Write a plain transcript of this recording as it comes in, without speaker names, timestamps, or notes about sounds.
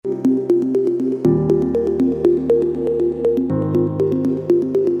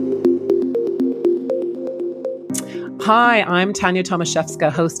Hi, I'm Tania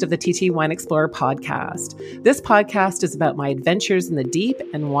Tomaszewska, host of the TT Wine Explorer podcast. This podcast is about my adventures in the deep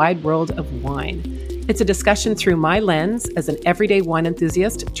and wide world of wine. It's a discussion through my lens as an everyday wine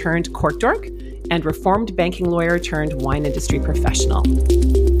enthusiast turned cork dork and reformed banking lawyer turned wine industry professional.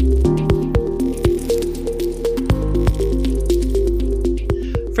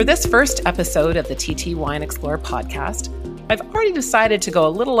 For this first episode of the TT Wine Explorer podcast, I've already decided to go a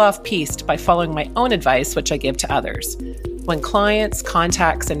little off-piste by following my own advice, which I give to others. When clients,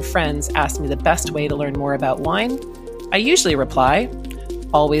 contacts, and friends ask me the best way to learn more about wine, I usually reply,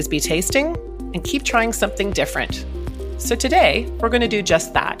 always be tasting and keep trying something different. So today, we're going to do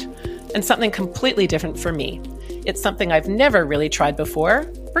just that, and something completely different for me. It's something I've never really tried before.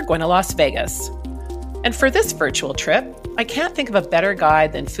 We're going to Las Vegas. And for this virtual trip, I can't think of a better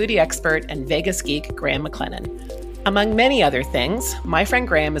guide than foodie expert and Vegas geek Graham MacLennan. Among many other things, my friend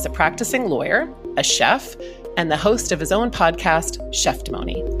Graham is a practicing lawyer, a chef, and the host of his own podcast,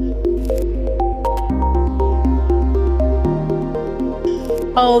 Cheftimony.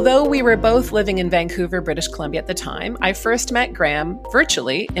 Although we were both living in Vancouver, British Columbia at the time, I first met Graham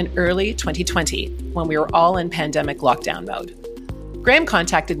virtually in early 2020, when we were all in pandemic lockdown mode. Graham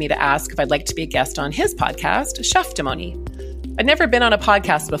contacted me to ask if I'd like to be a guest on his podcast, Cheftimony. I'd never been on a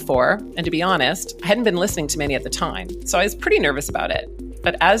podcast before, and to be honest, I hadn't been listening to many at the time, so I was pretty nervous about it.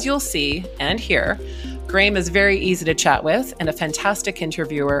 But as you'll see and hear, Graham is very easy to chat with and a fantastic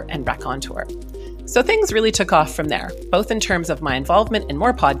interviewer and raconteur. So things really took off from there, both in terms of my involvement in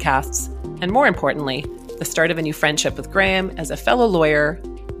more podcasts, and more importantly, the start of a new friendship with Graham as a fellow lawyer,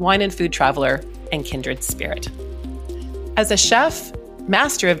 wine and food traveler, and kindred spirit. As a chef,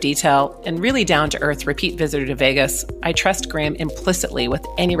 master of detail, and really down-to-earth repeat visitor to Vegas, I trust Graham implicitly with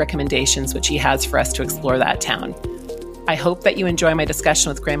any recommendations which he has for us to explore that town. I hope that you enjoy my discussion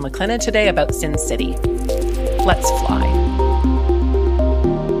with Graham MacLennan today about Sin City. Let's fly.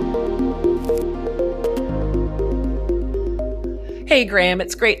 Hey, Graham,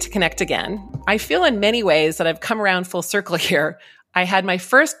 it's great to connect again. I feel in many ways that I've come around full circle here. I had my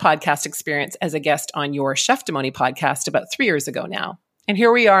first podcast experience as a guest on your Cheftimony podcast about 3 years ago now. And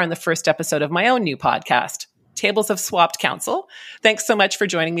here we are in the first episode of my own new podcast, Tables Have Swapped Counsel. Thanks so much for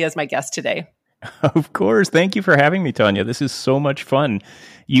joining me as my guest today. Of course. Thank you for having me, Tania. This is so much fun.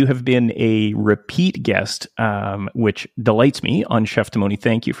 You have been a repeat guest, which delights me on Cheftimony.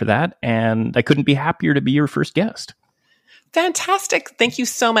 Thank you for that. And I couldn't be happier to be your first guest. Fantastic. Thank you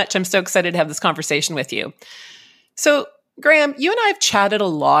so much. I'm so excited to have this conversation with you. So, Graham, you and I have chatted a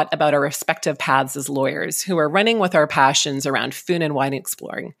lot about our respective paths as lawyers who are running with our passions around food and wine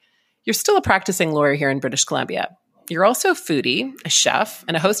exploring. You're still a practicing lawyer here in British Columbia. You're also a foodie, a chef,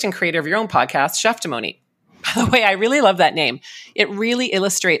 and a host and creator of your own podcast, Cheftimony. By the way, I really love that name. It really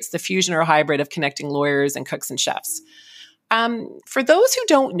illustrates the fusion or hybrid of connecting lawyers and cooks and chefs. For those who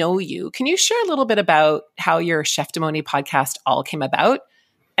don't know you, can you share a little bit about how your Cheftimony podcast all came about?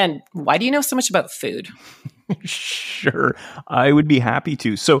 And why do you know so much about food? Sure, I would be happy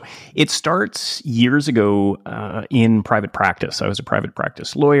to. So it starts years ago in private practice. I was a private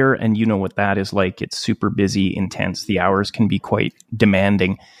practice lawyer, and you know what that is like. It's super busy, intense. The hours can be quite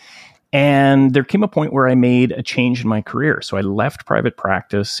demanding. And there came a point where I made a change in my career. So I left private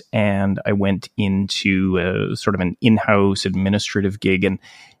practice and I went into sort of an in-house administrative gig, and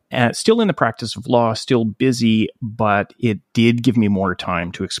still in the practice of law, still busy, but it did give me more time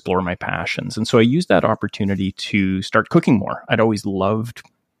to explore my passions. And so I used that opportunity to start cooking more. I'd always loved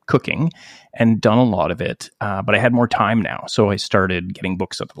cooking and done a lot of it, but I had more time now. So I started getting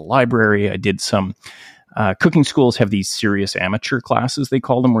books out of the library. I did some cooking schools have these serious amateur classes, they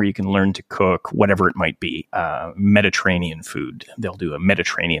call them, where you can learn to cook whatever it might be. Mediterranean food. They'll do a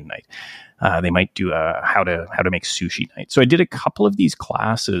Mediterranean night. They might do a how to make sushi night. So I did a couple of these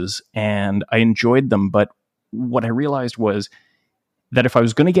classes and I enjoyed them. But what I realized was that if I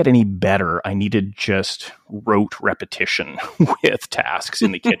was going to get any better, I needed just rote repetition with tasks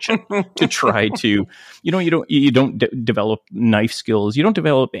in the kitchen to try to, you don't develop knife skills. You don't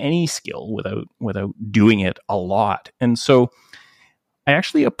develop any skill without doing it a lot. And so I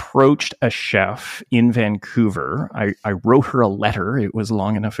actually approached a chef in Vancouver. I wrote her a letter. It was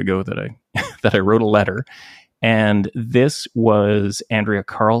long enough ago that I wrote a letter. And this was Andrea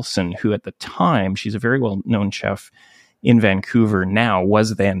Carlson, who at the time, she's a very well-known chef in Vancouver now,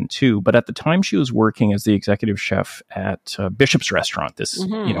 was then too. But at the time, she was working as the executive chef at Bishop's Restaurant, this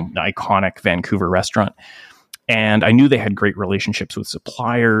iconic Vancouver restaurant. And I knew they had great relationships with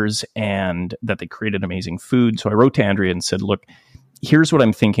suppliers and that they created amazing food. So I wrote to Andrea and said, look, here's what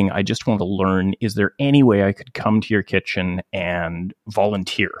I'm thinking. I just want to learn. Is there any way I could come to your kitchen and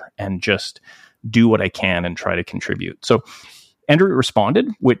volunteer and just do what I can and try to contribute. So Andrea responded,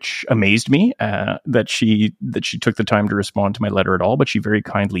 which amazed me that she took the time to respond to my letter at all, but she very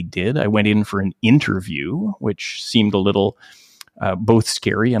kindly did. I went in for an interview, which seemed a little both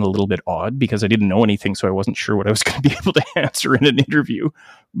scary and a little bit odd because I didn't know anything, so I wasn't sure what I was going to be able to answer in an interview.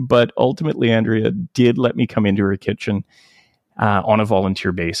 But ultimately, Andrea did let me come into her kitchen on a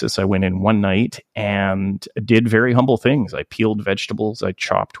volunteer basis. I went in one night and did very humble things. I peeled vegetables, I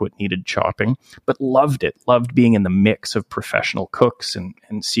chopped what needed chopping, but loved it. Loved being in the mix of professional cooks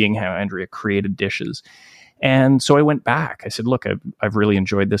and seeing how Andrea created dishes. And so I went back. I said, look, I've really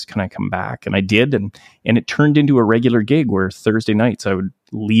enjoyed this. Can I come back? And I did. And it turned into a regular gig where Thursday nights I would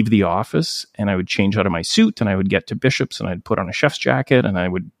leave the office and I would change out of my suit and I would get to Bishop's and I'd put on a chef's jacket and I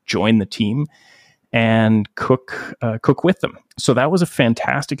would join the team and cook with them. So that was a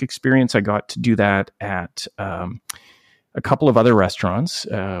fantastic experience. I got to do that at a couple of other restaurants,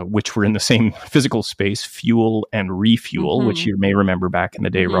 which were in the same physical space, Fuel and Refuel, which you may remember back in the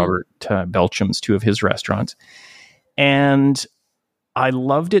day, Robert Belcham's, two of his restaurants. And I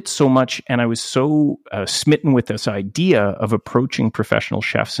loved it so much. And I was so smitten with this idea of approaching professional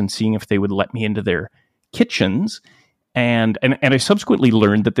chefs and seeing if they would let me into their kitchens. And I subsequently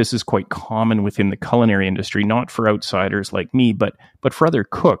learned that this is quite common within the culinary industry, not for outsiders like me, but for other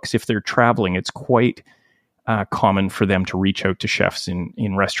cooks. If they're traveling, it's quite common for them to reach out to chefs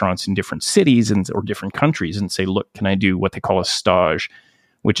in restaurants in different cities or different countries and say, look, can I do what they call a stage,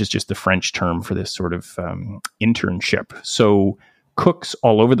 which is just the French term for this sort of internship. So cooks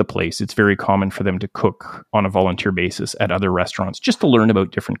all over the place, it's very common for them to cook on a volunteer basis at other restaurants just to learn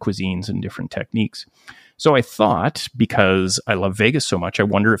about different cuisines and different techniques. So I thought, because I love Vegas so much, I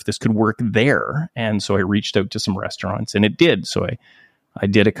wonder if this could work there. And so I reached out to some restaurants and it did. So I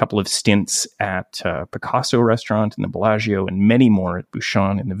did a couple of stints at Picasso restaurant in the Bellagio and many more at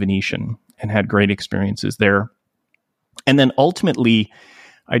Bouchon in the Venetian and had great experiences there. And then ultimately,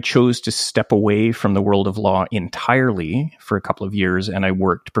 I chose to step away from the world of law entirely for a couple of years, and I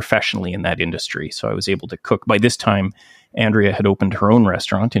worked professionally in that industry. So I was able to cook. By this time, Andrea had opened her own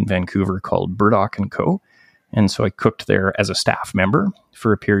restaurant in Vancouver called Burdock & Co. And so I cooked there as a staff member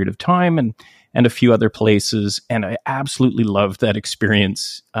for a period of time and a few other places. And I absolutely loved that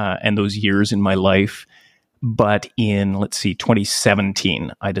experience and those years in my life. But in,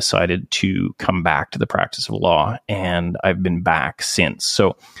 2017, I decided to come back to the practice of law, and I've been back since.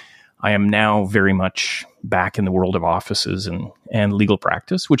 So I am now very much back in the world of offices and legal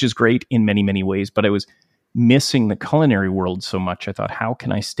practice, which is great in many, many ways. But I was missing the culinary world so much. I thought, how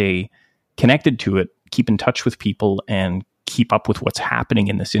can I stay connected to it, keep in touch with people, and keep up with what's happening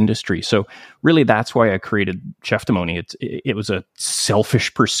in this industry? So really, that's why I created Cheftimony. It was a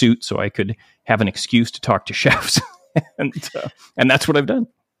selfish pursuit, so I could have an excuse to talk to chefs, and that's what I've done.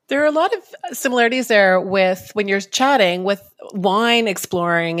 There are a lot of similarities there with when you're chatting with wine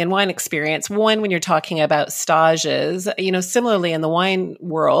exploring and wine experience. One, when you're talking about stages, similarly in the wine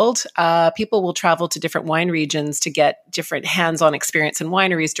world, people will travel to different wine regions to get different hands-on experience in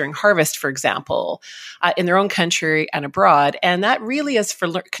wineries during harvest, for example, in their own country and abroad. And that really is for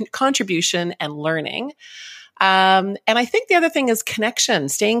contribution and learning. And I think the other thing is connection,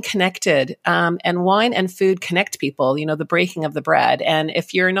 staying connected, and wine and food connect people, the breaking of the bread. And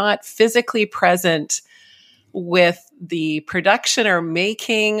if you're not physically present with the production or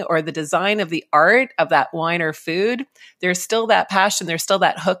making or the design of the art of that wine or food, there's still that passion, there's still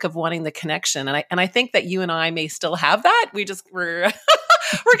that hook of wanting the connection. And I think that you and I may still have that. We're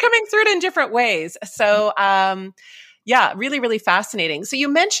we're coming through it in different ways. So, yeah, really, really fascinating. So you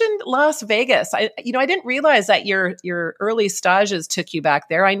mentioned Las Vegas. I didn't realize that your early stages took you back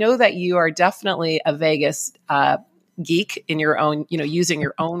there. I know that you are definitely a Vegas geek in your own, using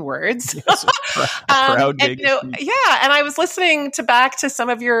your own words. Yes, proud Vegas geek. Yeah, and I was listening back to some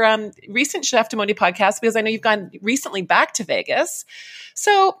of your recent Cheftimony podcasts because I know you've gone recently back to Vegas.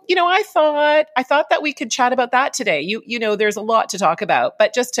 So, I thought that we could chat about that today. There's a lot to talk about,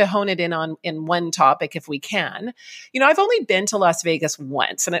 but just to hone it in one topic, if we can. I've only been to Las Vegas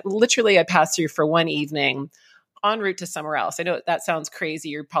once, and I passed through for one evening en route to somewhere else. I know that sounds crazy.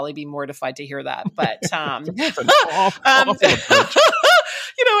 You'd probably be mortified to hear that, but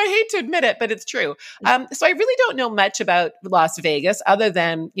I hate to admit it, but it's true. So I really don't know much about Las Vegas other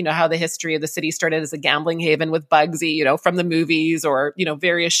than, how the history of the city started as a gambling haven with Bugsy, from the movies or,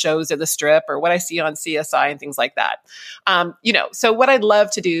 various shows of the Strip or what I see on CSI and things like that. So what I'd love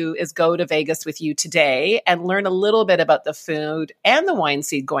to do is go to Vegas with you today and learn a little bit about the food and the wine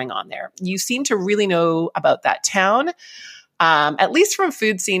scene going on there. You seem to really know about that town. At least from a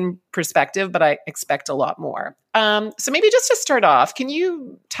food scene perspective, but I expect a lot more. So maybe just to start off, can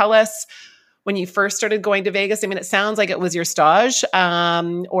you tell us when you first started going to Vegas? I mean, it sounds like it was your stage,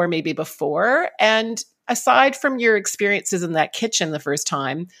 or maybe before. And aside from your experiences in that kitchen the first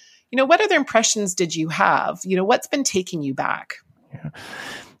time, what other impressions did you have? What's been taking you back? Yeah.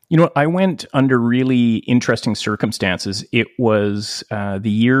 I went under really interesting circumstances. It was the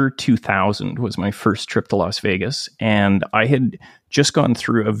year 2000 was my first trip to Las Vegas, and I had just gone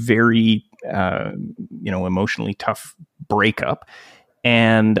through a very, emotionally tough breakup.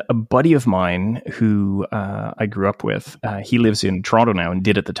 And a buddy of mine who I grew up with, he lives in Toronto now and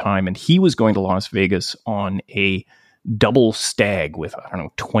did at the time, and he was going to Las Vegas on a double stag with,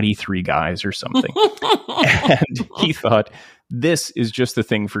 23 guys or something. And he thought, this is just the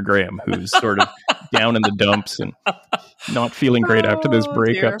thing for Graham, who's sort of down in the dumps and not feeling great after this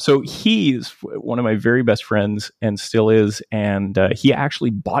breakup. Dear. So he is one of my very best friends and still is. And he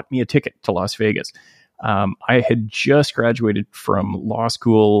actually bought me a ticket to Las Vegas. I had just graduated from law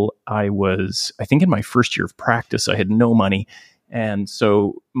school. I think in my first year of practice, I had no money. And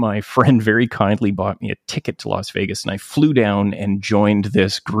so my friend very kindly bought me a ticket to Las Vegas, and I flew down and joined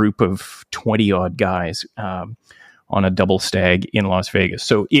this group of 20 odd guys on a double stag in Las Vegas.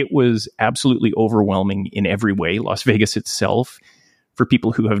 So it was absolutely overwhelming in every way. Las Vegas itself, for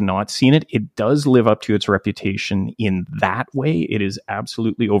people who have not seen it, it does live up to its reputation in that way. It is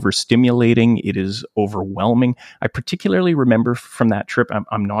absolutely overstimulating. It is overwhelming. I particularly remember from that trip,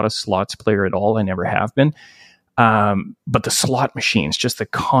 I'm not a slots player at all. I never have been. But the slot machines, just the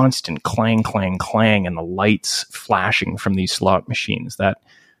constant clang, clang, clang, and the lights flashing from these slot machines,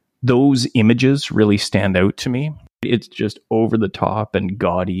 those images really stand out to me. It's just over the top and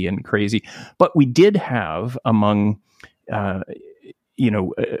gaudy and crazy. But we did have, among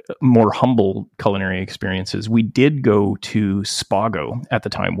more humble culinary experiences, we did go to Spago at the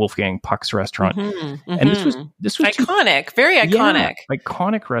time, Wolfgang Puck's restaurant. And this was iconic, very iconic. Yeah,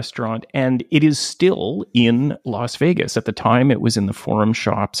 iconic restaurant. And it is still in Las Vegas. At the time, it was in the Forum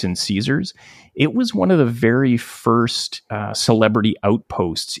Shops in Caesars. It was one of the very first celebrity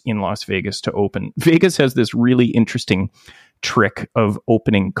outposts in Las Vegas to open. Vegas has this really interesting trick of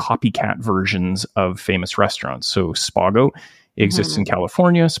opening copycat versions of famous restaurants. So Spago exists in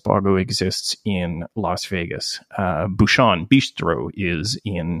California. Spago exists in Las Vegas. Bouchon Bistro is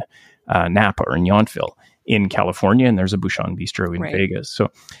in Napa or in Yountville in California, and there's a Bouchon Bistro in Vegas. So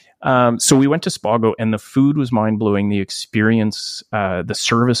we went to Spago, and the food was mind-blowing. The experience, the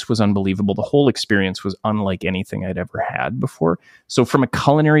service was unbelievable. The whole experience was unlike anything I'd ever had before. So from a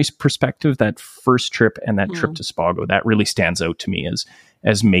culinary perspective, that first trip and that trip to Spago, that really stands out to me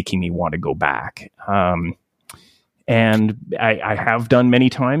as making me want to go back. And I have done many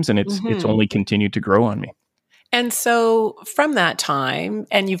times, and it's only continued to grow on me. And so from that time,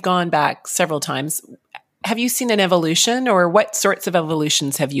 and you've gone back several times, have you seen an evolution, or what sorts of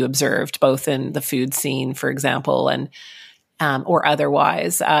evolutions have you observed, both in the food scene, for example, and or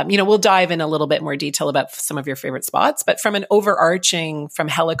otherwise? We'll dive in a little bit more detail about some of your favorite spots, but from an overarching, from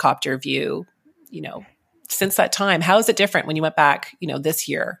helicopter view, since that time, how is it different when you went back, this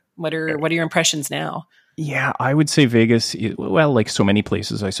year? What are your impressions now? Yeah, I would say Vegas, like so many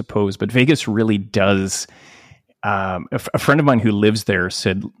places, I suppose, but Vegas really does. A friend of mine who lives there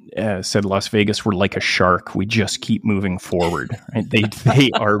said Las Vegas, we're like a shark. We just keep moving forward. Right? They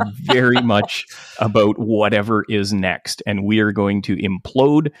are very much about whatever is next, and we are going to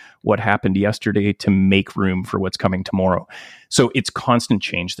implode what happened yesterday to make room for what's coming tomorrow. So it's constant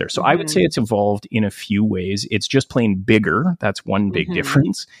change there. So I would say it's evolved in a few ways. It's just plain bigger. That's one big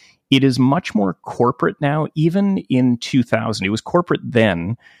difference. It is much more corporate now. Even in 2000, it was corporate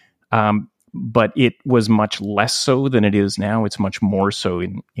then, but it was much less so than it is now. It's much more so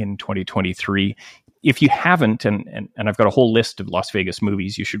in 2023. If you haven't, and I've got a whole list of Las Vegas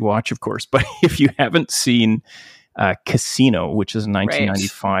movies you should watch, of course, but if you haven't seen Casino, which is a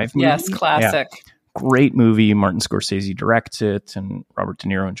 1995 movie. Yes, classic. Yeah, great movie. Martin Scorsese directs it, and Robert De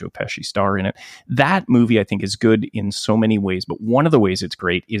Niro and Joe Pesci star in it. That movie, I think, is good in so many ways, but one of the ways it's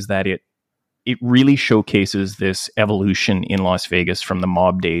great is that it really showcases this evolution in Las Vegas from the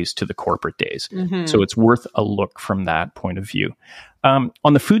mob days to the corporate days. So it's worth a look from that point of view. On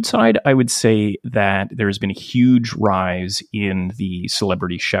the food side, I would say that there's been a huge rise in the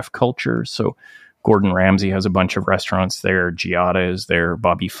celebrity chef culture. So Gordon Ramsay has a bunch of restaurants there. Giada is there.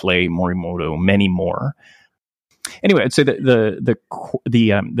 Bobby Flay, Morimoto, many more. Anyway, I'd say that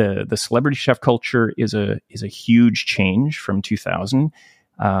the celebrity chef culture is a huge change from 2000.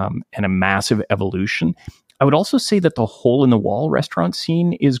 And a massive evolution. I would also say that the hole-in-the-wall restaurant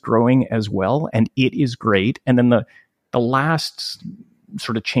scene is growing as well, and it is great. And then the last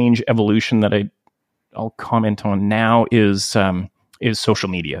sort of change evolution that I'll comment on now is is social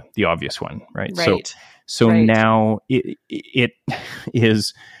media, the obvious one, right? Right. So Right. now it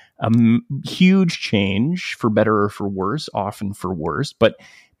is a huge change, for better or for worse, often for worse. But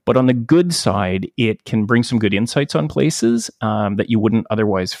on the good side, it can bring some good insights on places that you wouldn't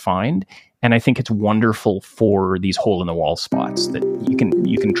otherwise find. And I think it's wonderful for these hole-in-the-wall spots that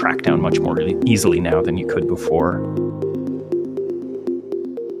you can track down much more easily now than you could before.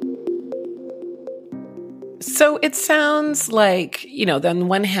 So it sounds like, on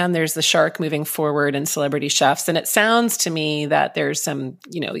one hand, there's the shark moving forward and celebrity chefs. And it sounds to me that there's some,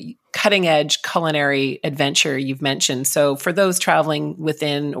 cutting edge culinary adventure you've mentioned. So for those traveling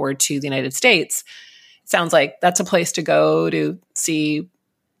within or to the United States, it sounds like that's a place to go to see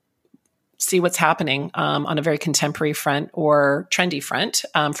what's happening on a very contemporary front or trendy front,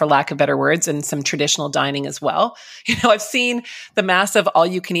 for lack of better words, and some traditional dining as well. I've seen the massive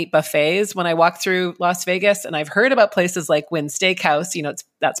all-you-can-eat buffets when I walk through Las Vegas, and I've heard about places like Wynn Steakhouse.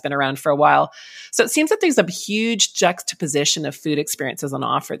 That's been around for a while. So it seems that there's a huge juxtaposition of food experiences on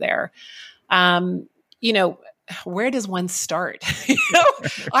offer there. Where does one start?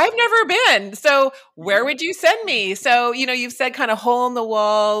 I've never been. So where would you send me? So, you've said kind of hole in the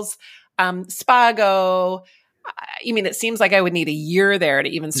walls, Spago. It seems like I would need a year there to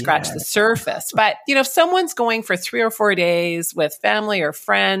even scratch the surface. But, if someone's going for 3 or 4 days with family or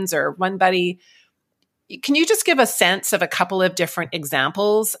friends or one buddy, can you just give a sense of a couple of different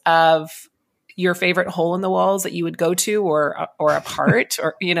examples of your favorite hole in the walls that you would go to or a part?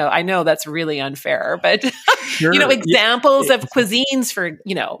 Or, I know that's really unfair, but, Sure. Examples of cuisines for,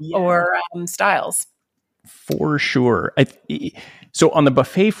 or styles. For sure. So on the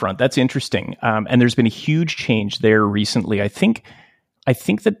buffet front, that's interesting. And there's been a huge change there recently. I think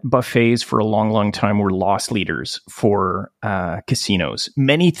that buffets for a long, long time were loss leaders for casinos.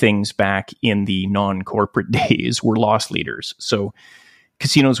 Many things back in the non-corporate days were loss leaders. So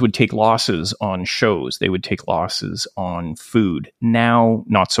casinos would take losses on shows. They would take losses on food. Now,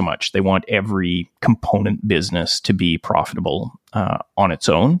 not so much. They want every component business to be profitable on its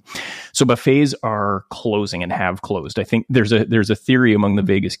own. So buffets are closing and have closed. I think there's a theory among the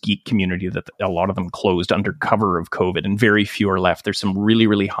Vegas geek community that a lot of them closed under cover of COVID, and very few are left. There's some really,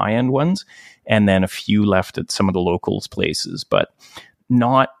 really high-end ones, and then a few left at some of the locals places, but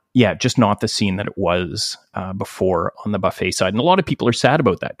just not the scene that it was before on the buffet side. And a lot of people are sad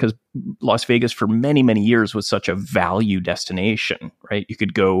about that because Las Vegas for many, many years was such a value destination, right? You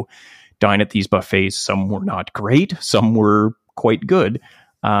could go dine at these buffets. Some were not great. Some were quite good,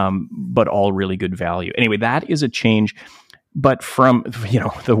 but all really good value. Anyway, that is a change. But from,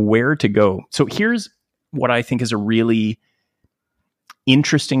 the where to go. So here's what I think is a really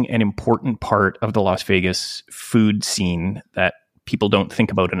interesting and important part of the Las Vegas food scene that people don't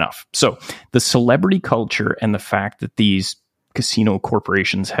think about enough. So the celebrity culture and the fact that these casino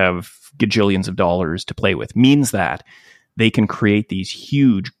corporations have gajillions of dollars to play with means that they can create these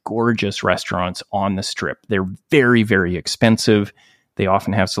huge, gorgeous restaurants on the Strip. They're very, very expensive. They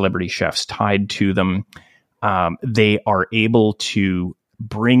often have celebrity chefs tied to them. They are able to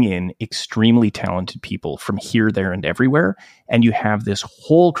bring in extremely talented people from here, there, and everywhere. And you have this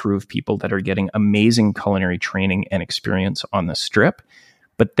whole crew of people that are getting amazing culinary training and experience on the Strip.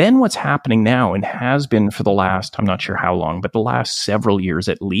 But then what's happening now, and has been for the last, I'm not sure how long, but the last several years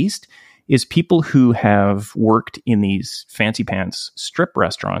at least, is people who have worked in these fancy pants Strip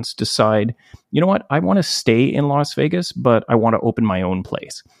restaurants decide, you know what, I want to stay in Las Vegas, but I want to open my own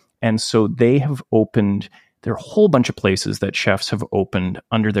place. And so they have opened, there are a whole bunch of places that chefs have opened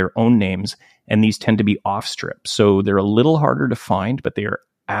under their own names, and these tend to be off Strip. So they're a little harder to find, but they are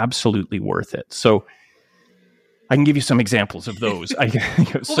absolutely worth it. So I can give you some examples of those. I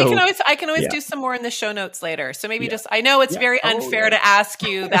can always do some more in the show notes later. So maybe I know it's very unfair to ask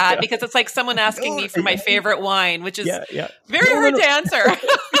you that because it's like someone asking me for my favorite wine, which is very hard to answer.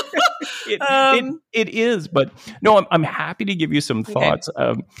 It is, but no, I'm happy to give you some thoughts.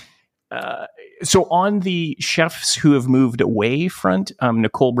 So on the chefs who have moved away front,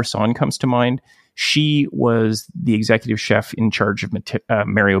 Nicole Brisson comes to mind. She was the executive chef in charge of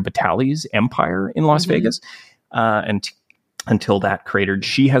Mario Batali's Empire in Las Vegas. And until that cratered,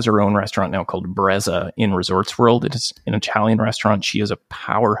 she has her own restaurant now called Brezza in Resorts World. It is an Italian restaurant. She is a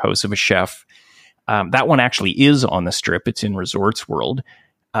powerhouse of a chef. That one actually is on the Strip. It's in Resorts World.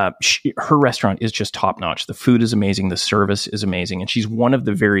 Her restaurant is just top notch. The food is amazing. The service is amazing. And she's one of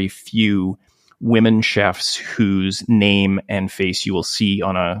the very few women chefs whose name and face you will see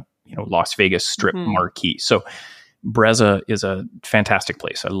on a Las Vegas Strip marquee. So Brezza is a fantastic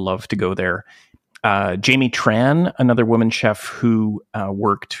place. I love to go there. Jamie Tran, another woman chef who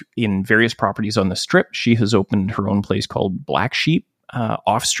worked in various properties on the Strip. She has opened her own place called Black Sheep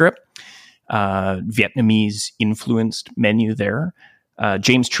off-strip, Vietnamese influenced menu there.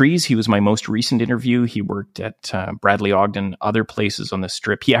 James Trees, he was my most recent interview. He worked at Bradley Ogden, other places on the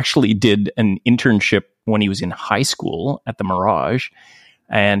strip. He actually did an internship when he was in high school at the Mirage.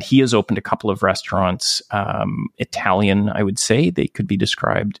 And he has opened a couple of restaurants, Italian, I would say. They could be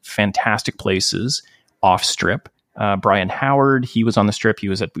described fantastic places off strip. Brian Howard, he was on the strip. He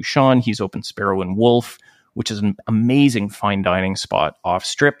was at Bouchon. He's opened Sparrow and Wolf, which is an amazing fine dining spot off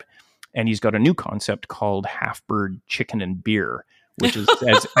strip. And he's got a new concept called Half Bird Chicken and Beer, which is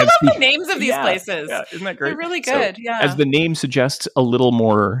as the names of these places. Yeah, isn't that great? They're really good. So, as the name suggests, a little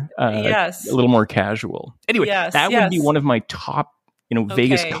more a little more casual. Anyway, that would be one of my top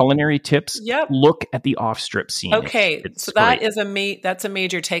Vegas culinary tips. Yep. Look at the off strip scene. Okay. So that is that's a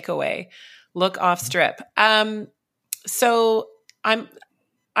major takeaway. Look off strip. So I'm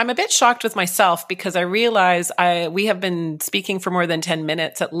a bit shocked with myself because I realize we have been speaking for more than 10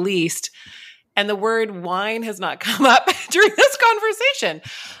 minutes at least, and the word wine has not come up during this conversation.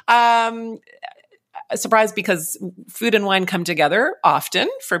 Surprised because food and wine come together often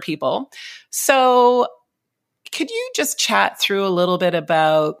for people. So could you just chat through a little bit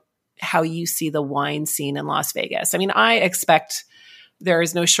about how you see the wine scene in Las Vegas? I mean, I expect there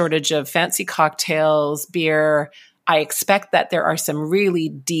is no shortage of fancy cocktails, beer. I expect that there are some really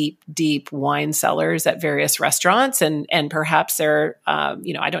deep wine cellars at various restaurants, and perhaps they're, I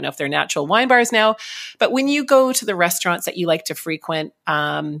don't know if they're natural wine bars now, but when you go to the restaurants that you like to frequent,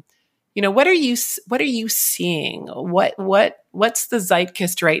 what are you seeing? What's the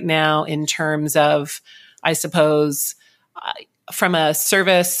zeitgeist right now in terms of, I suppose, from a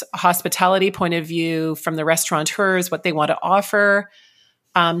service hospitality point of view, from the restaurateurs, what they want to offer,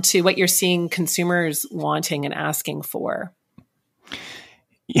 to what you're seeing consumers wanting and asking for?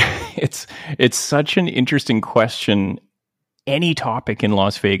 Yeah, it's such an interesting question. Any topic in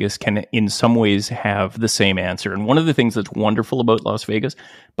Las Vegas can in some ways have the same answer. And one of the things that's wonderful about Las Vegas,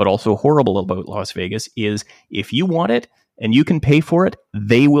 but also horrible about Las Vegas, is if you want it and you can pay for it,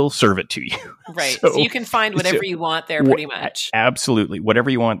 they will serve it to you. Right. So you can find whatever you want there pretty much. Absolutely.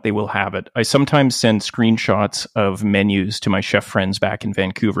 Whatever you want, they will have it. I sometimes send screenshots of menus to my chef friends back in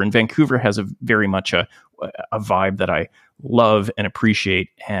Vancouver. And Vancouver has very much a vibe that I love and appreciate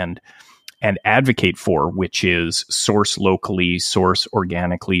and advocate for, which is source locally, source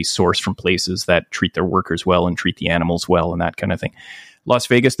organically, source from places that treat their workers well and treat the animals well and that kind of thing. Las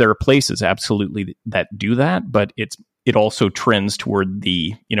Vegas, there are places absolutely that do that, but it also trends toward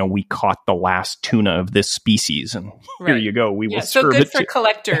the, we caught the last tuna of this species, and here you go. We will serve it. So good for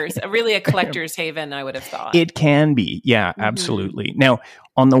collectors, really a collector's haven, I would have thought. It can be. Yeah, absolutely. Now,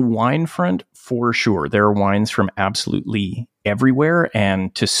 on the wine front, for sure, there are wines from absolutely everywhere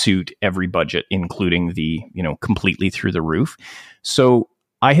and to suit every budget, including the, completely through the roof. So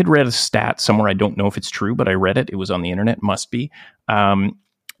I had read a stat somewhere. I don't know if it's true, but I read it. It was on the internet, must be,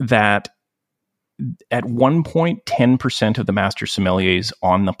 that at one point, 10% of the master sommeliers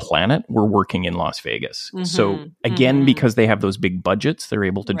on the planet were working in Las Vegas. Mm-hmm. So again, because they have those big budgets, they're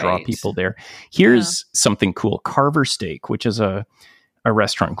able to draw people there. Here's something cool. Carver Steak, which is a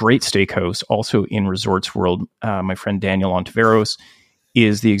restaurant, great steakhouse, also in Resorts World. My friend Daniel Ontiveros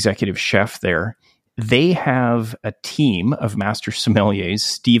is the executive chef there. They have a team of master sommeliers,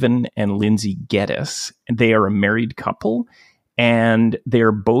 Stephen and Lindsay Geddes, and they are a married couple. And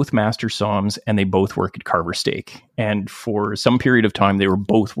they're both master somms, and they both work at Carver Steak. And for some period of time, they were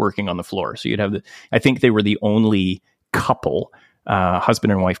both working on the floor. So you'd have I think they were the only couple,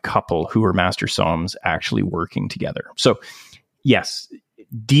 husband and wife couple, who were master somms actually working together. So yes,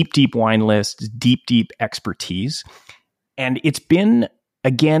 deep wine lists, deep expertise. And it's been,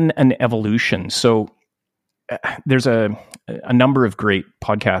 again, an evolution. So there's a number of great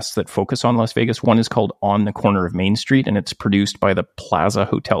podcasts that focus on Las Vegas. One is called On the Corner of Main Street, and it's produced by the Plaza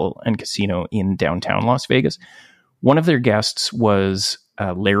Hotel and Casino in downtown Las Vegas. One of their guests was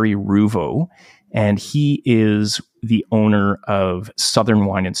Larry Ruvo, and he is the owner of Southern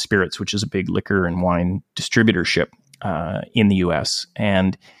Wine and Spirits, which is a big liquor and wine distributorship in the U.S.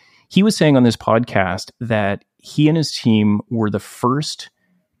 And he was saying on this podcast that he and his team were the first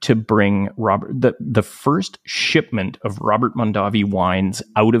to bring the first shipment of Robert Mondavi wines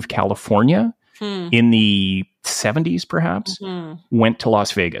out of California in the 70s, perhaps, went to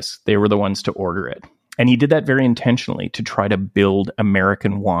Las Vegas. They were the ones to order it. And he did that very intentionally to try to build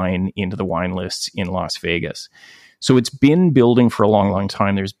American wine into the wine lists in Las Vegas. So it's been building for a long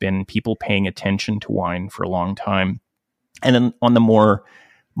time. There's been people paying attention to wine for a long time. And then on the more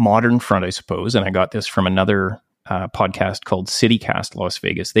modern front, I suppose, and I got this from another podcast called CityCast Las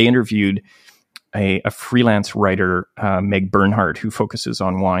Vegas. They interviewed a freelance writer, Meg Bernhardt, who focuses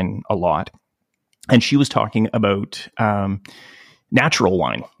on wine a lot. And she was talking about natural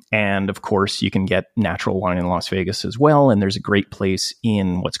wine. And of course, you can get natural wine in Las Vegas as well. And there's a great place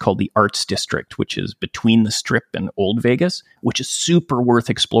in what's called the Arts District, which is between the Strip and Old Vegas, which is super worth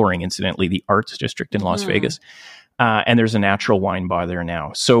exploring, incidentally, the Arts District in Las Vegas. And there's a natural wine bar there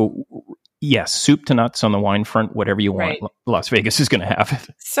now. So yes, soup to nuts on the wine front, whatever you want, Las Vegas is going to have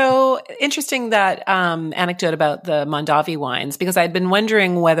it. So interesting that anecdote about the Mondavi wines, because I'd been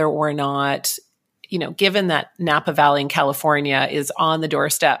wondering whether or not, given that Napa Valley in California is on the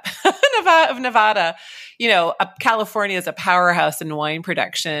doorstep of Nevada, California is a powerhouse in wine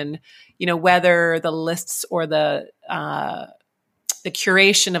production, whether the lists or the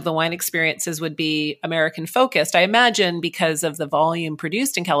curation of the wine experiences would be American focused, I imagine, because of the volume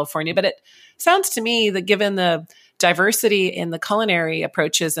produced in California. But it sounds to me that given the diversity in the culinary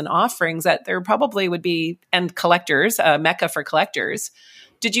approaches and offerings, that there probably would be, and collectors, a mecca for collectors.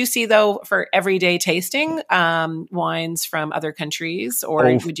 Did you see, though, for everyday tasting, wines from other countries,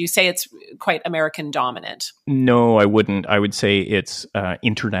 or would you say it's quite American dominant? No, I wouldn't. I would say it's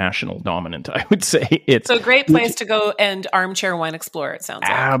international dominant. I would say it's a great place to go and armchair wine explore. It sounds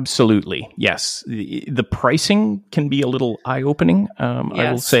like. Absolutely, yes. The pricing can be a little eye-opening.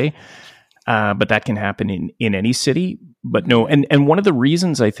 I will say, but that can happen in any city. But no, and one of the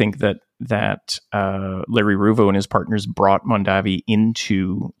reasons I think that Larry Ruvo and his partners brought Mondavi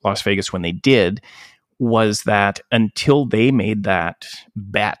into Las Vegas when they did was that until they made that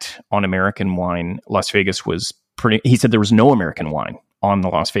bet on American wine, Las Vegas was he said there was no American wine on the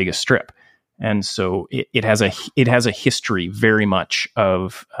Las Vegas Strip. And so it has a history very much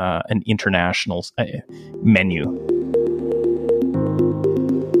of an international menu.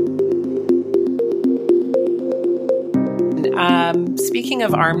 Speaking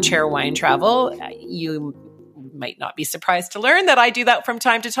of armchair wine travel, you might not be surprised to learn that I do that from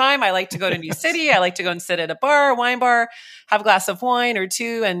time to time. I like to go to a new city. I like to go and sit at a wine bar, have a glass of wine or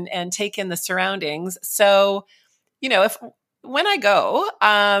two, and take in the surroundings. So, when I go,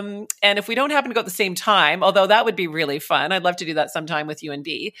 and if we don't happen to go at the same time, although that would be really fun, I'd love to do that sometime with you and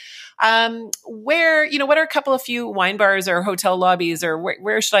Dee. What are a couple of few wine bars or hotel lobbies, or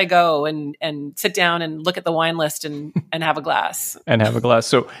where should I go and sit down and look at the wine list and have a glass? And have a glass.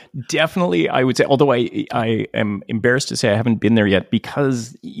 So definitely, I would say, although I am embarrassed to say I haven't been there yet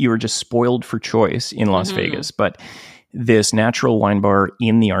because you were just spoiled for choice in Las Vegas, but this natural wine bar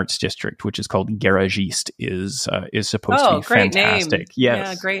in the Arts District, which is called Garagiste, is supposed to be fantastic. Name. Yes,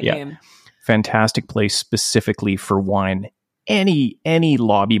 yeah, great name. Fantastic place specifically for wine. Any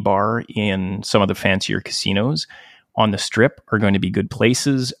lobby bar in some of the fancier casinos on the Strip are going to be good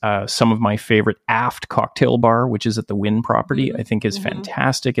places. Some of my favorite Aft Cocktail Bar, which is at the Wynn property, I think is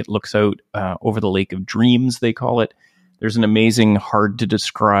fantastic. It looks out over the Lake of Dreams, they call it. There's an amazing, hard to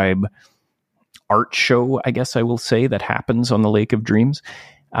describe art show, I guess I will say, that happens on the Lake of Dreams.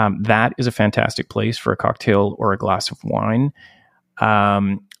 That is a fantastic place for a cocktail or a glass of wine.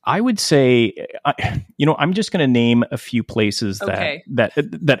 I would say, I'm just going to name a few places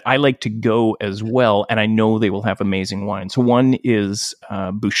that I like to go as well, and I know they will have amazing wine. So one is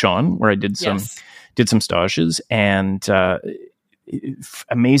Bouchon, where I did some stages, and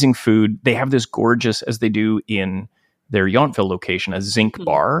amazing food. They have this gorgeous, as they do in their Yountville location, a zinc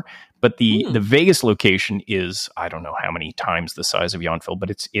bar. But the Vegas location is, I don't know how many times the size of Yountville,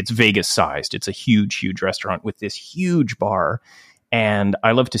 but it's Vegas sized. It's a huge, huge restaurant with this huge bar. And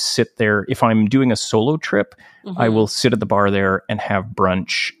I love to sit there. If I'm doing a solo trip, I will sit at the bar there and have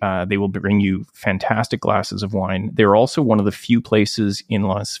brunch. They will bring you fantastic glasses of wine. They're also one of the few places in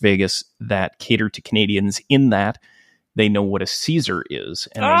Las Vegas that cater to Canadians in that they know what a Caesar is.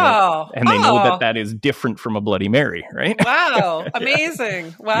 And they know that is different from a Bloody Mary, right? Wow.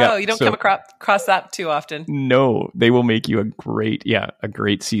 Amazing. Wow. You don't come across that too often. No, they will make you a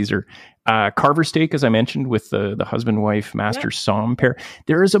great Caesar. Carver Steak, as I mentioned, with the husband-wife master som pair.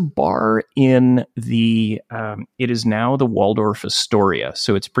 There is a bar in it is now the Waldorf Astoria.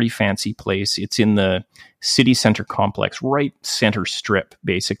 So it's a pretty fancy place. It's in the city center complex, right center strip,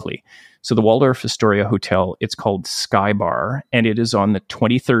 basically. So the Waldorf Astoria Hotel, it's called Sky Bar, and it is on the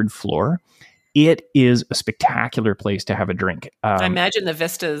 23rd floor. It is a spectacular place to have a drink. I imagine the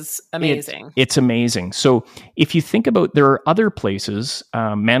vista's amazing. It's amazing. So if you think about, there are other places,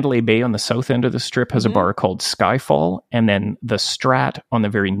 Mandalay Bay on the south end of the Strip has a bar called Skyfall, and then the Strat on the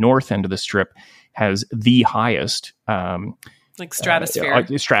very north end of the Strip has the highest Like Stratosphere.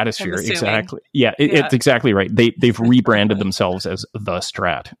 Stratosphere, exactly. Yeah, it's exactly right. They've rebranded themselves as the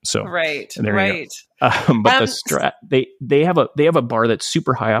Strat. So right. But the Strat, they have a bar that's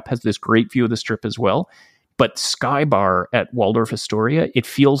super high up, has this great view of the Strip as well. But Sky Bar at Waldorf Astoria, it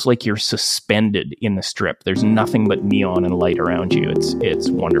feels like you're suspended in the Strip. There's nothing but neon and light around you. It's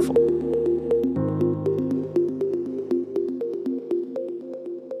wonderful.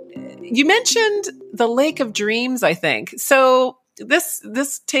 You mentioned the Lake of Dreams, I think. So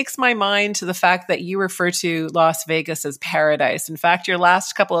this takes my mind to the fact that you refer to Las Vegas as paradise. In fact, your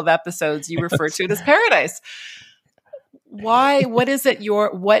last couple of episodes, you refer to it as paradise. Why? What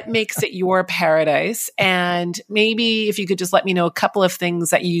makes it your paradise? And maybe if you could just let me know a couple of things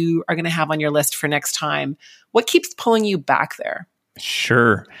that you are going to have on your list for next time. What keeps pulling you back there?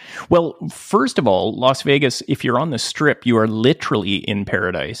 Sure. Well, first of all, Las Vegas, if you're on the Strip, you are literally in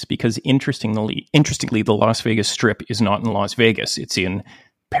paradise because interestingly, the Las Vegas Strip is not in Las Vegas. It's in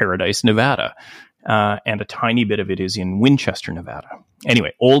Paradise, Nevada. And a tiny bit of it is in Winchester, Nevada.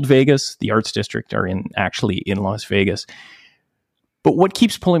 Anyway, Old Vegas, the Arts District are actually in Las Vegas. But what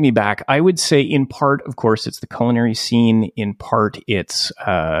keeps pulling me back, I would say in part, of course, it's the culinary scene. In part, it's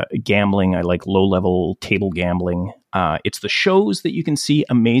gambling. I like low-level table gambling. It's the shows that you can see,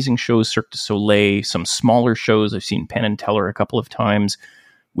 amazing shows, Cirque du Soleil, some smaller shows. I've seen Penn and Teller a couple of times.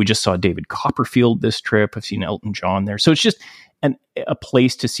 We just saw David Copperfield this trip. I've seen Elton John there. So it's just a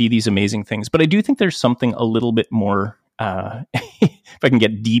place to see these amazing things. But I do think there's something a little bit more, if I can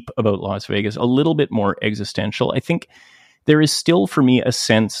get deep about Las Vegas, a little bit more existential. I think there is still, for me, a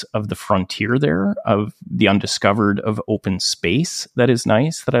sense of the frontier there, of the undiscovered, of open space that is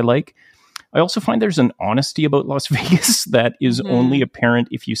nice, that I like. I also find there's an honesty about Las Vegas that is only apparent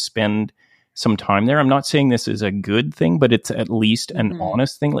if you spend some time there. I'm not saying this is a good thing, but it's at least an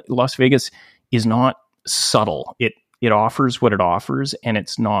honest thing. Las Vegas is not subtle. It offers what it offers, and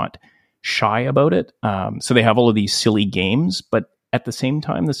it's not shy about it. So they have all of these silly games, but at the same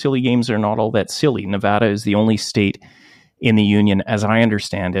time, the silly games are not all that silly. Nevada is the only state in the union, as I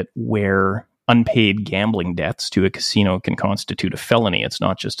understand it, where unpaid gambling debts to a casino can constitute a felony. It's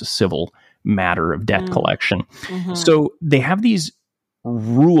not just a civil matter of debt collection. So they have these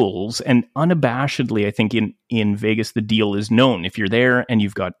rules, and unabashedly, I think in Vegas, the deal is known. If you're there and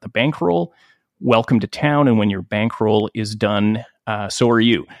you've got the bankroll, welcome to town. And when your bankroll is done, so are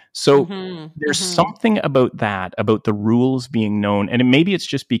you. So there's something about that, about the rules being known. And maybe it's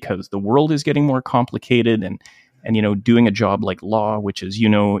just because the world is getting more complicated and doing a job like law, which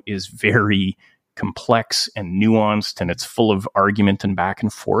is very complex and nuanced, and it's full of argument and back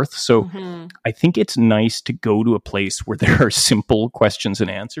and forth. So I think it's nice to go to a place where there are simple questions and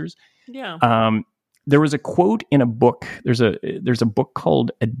answers. Yeah. There was a quote in a book. There's a book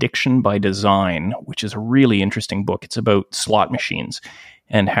called Addiction by Design, which is a really interesting book. It's about slot machines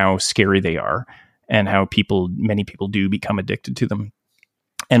and how scary they are and how many people do become addicted to them.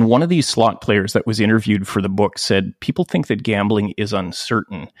 And one of these slot players that was interviewed for the book said, people think that gambling is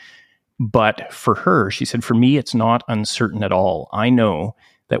uncertain. But for her, she said, for me, it's not uncertain at all. I know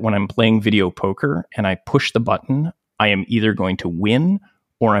that when I'm playing video poker and I push the button, I am either going to win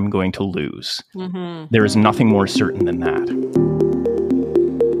or I'm going to lose. There is nothing more certain than that.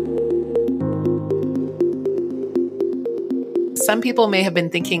 Some people may have been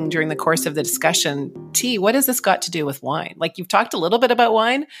thinking during the course of the discussion, T, what has this got to do with wine? Like, you've talked a little bit about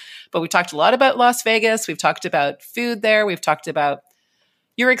wine, but we've talked a lot about Las Vegas. We've talked about food there. We've talked about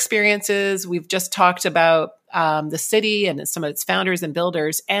your experiences. We've just talked about the city and some of its founders and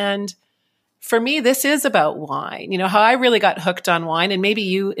builders. And for me, this is about wine. You know, how I really got hooked on wine, and maybe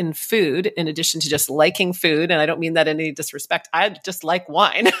you in food, in addition to just liking food. And I don't mean that in any disrespect. I just like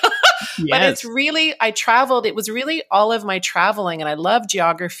wine. Yes. But it's really, I traveled. It was really all of my traveling, and I love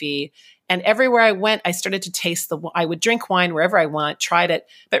geography. And everywhere I went, I started to taste I would drink wine wherever I want, tried it,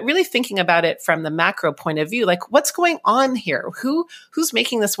 but really thinking about it from the macro point of view, like, what's going on here? Who's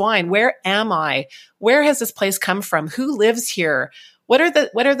making this wine? Where am I? Where has this place come from? Who lives here? What are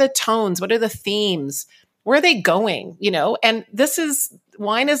the tones? What are the themes? Where are they going? And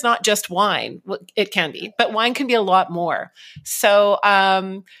wine is not just wine. Well, it can be, but wine can be a lot more. So,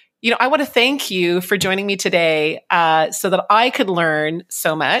 I want to thank you for joining me today so that I could learn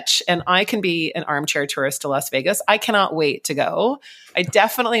so much and I can be an armchair tourist to Las Vegas. I cannot wait to go. I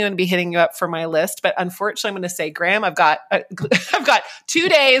definitely going to be hitting you up for my list, but unfortunately I'm going to say, Graham, I've got 2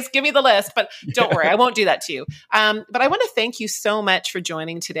 days. Give me the list, but don't worry, I won't do that to you. But I want to thank you so much for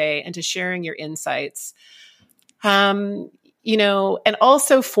joining today and to sharing your insights. And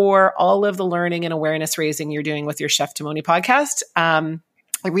also for all of the learning and awareness raising you're doing with your Cheftimony podcast.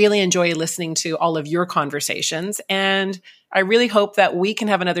 I really enjoy listening to all of your conversations, and I really hope that we can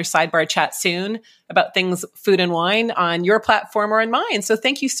have another sidebar chat soon about things food and wine on your platform or on mine. So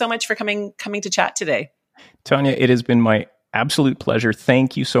thank you so much for coming to chat today. Tania, it has been my absolute pleasure.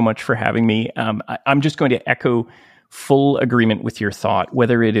 Thank you so much for having me. I'm just going to echo full agreement with your thought,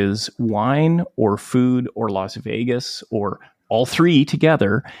 whether it is wine or food or Las Vegas or all three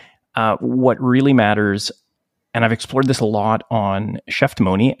together. What really matters, and I've explored this a lot on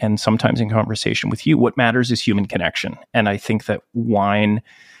Cheftimony and sometimes in conversation with you, what matters is human connection. And I think that wine,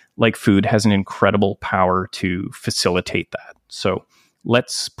 like food, has an incredible power to facilitate that. So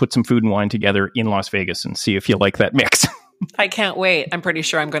let's put some food and wine together in Las Vegas and see if you like that mix. I can't wait. I'm pretty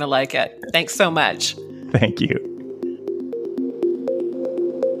sure I'm going to like it. Thanks so much. Thank you.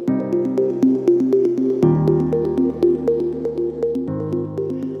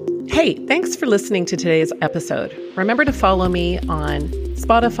 Hey, thanks for listening to today's episode. Remember to follow me on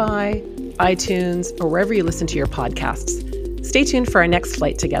Spotify, iTunes, or wherever you listen to your podcasts. Stay tuned for our next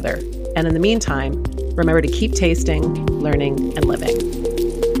flight together. And in the meantime, remember to keep tasting, learning, and living.